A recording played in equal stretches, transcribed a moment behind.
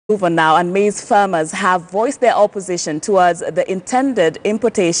Over now, and maize farmers have voiced their opposition towards the intended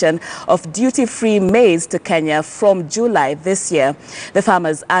importation of duty-free maize to Kenya from July this year. The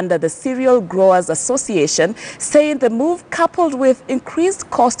farmers under the Cereal Growers Association saying the move, coupled with increased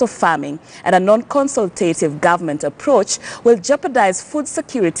cost of farming and a non-consultative government approach, will jeopardize food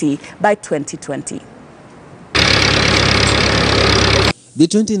security by 2020. The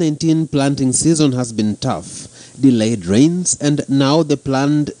 2019 planting season has been tough. Delayed rains and now the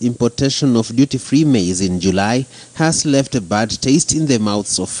planned importation of duty-free maize in July has left a bad taste in the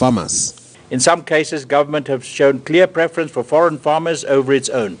mouths of farmers. In some cases, government have shown clear preference for foreign farmers over its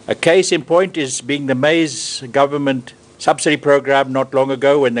own. A case in point is being the maize government subsidy program not long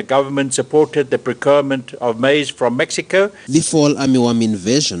ago, when the government supported the procurement of maize from Mexico. The fall armyworm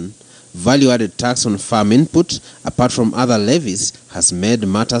invasion, value-added tax on farm input, apart from other levies, has made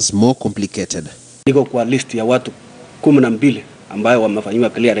matters more complicated. Niko kwa list ya watu 12 ambayo wamefanyiwa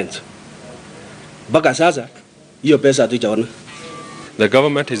clearance. Mpaka sasa hiyo pesa hatujaona. The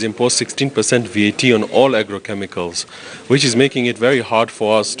government has imposed 16% VAT on all agrochemicals, which is making it very hard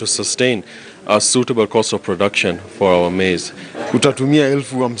for us to sustain a suitable cost of production for our maize. Utatumia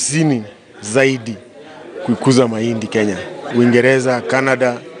 50,000 zaidi kuikuza mahindi Kenya. Uingereza,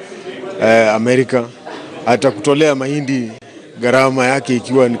 Canada, Amerika atakutolea mahindi gharama yake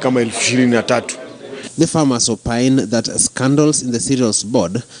ikiwa ni kama 23,000. The farmers opine that scandals in the Cereals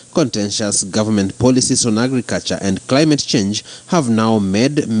Board, contentious government policies on agriculture and climate change have now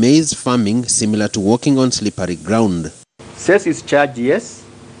made maize farming similar to walking on slippery ground. Says its charge, yes,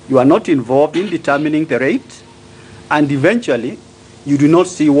 you are not involved in determining the rate, and eventually you do not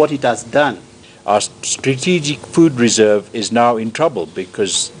see what it has done. Our strategic food reserve is now in trouble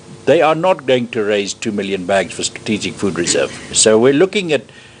because they are not going to raise 2 million bags for strategic food reserve. So we're looking at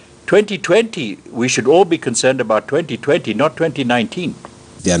 2020. We should all be concerned about 2020, not 2019.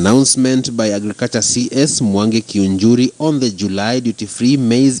 The announcement by Agriculture CS Mwangi Kiunjuri on the July duty-free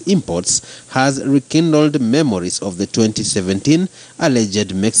maize imports has rekindled memories of the 2017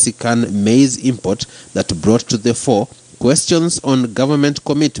 alleged Mexican maize import that brought to the fore questions on government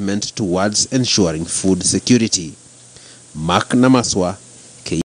commitment towards ensuring food security. Mark Namaswa,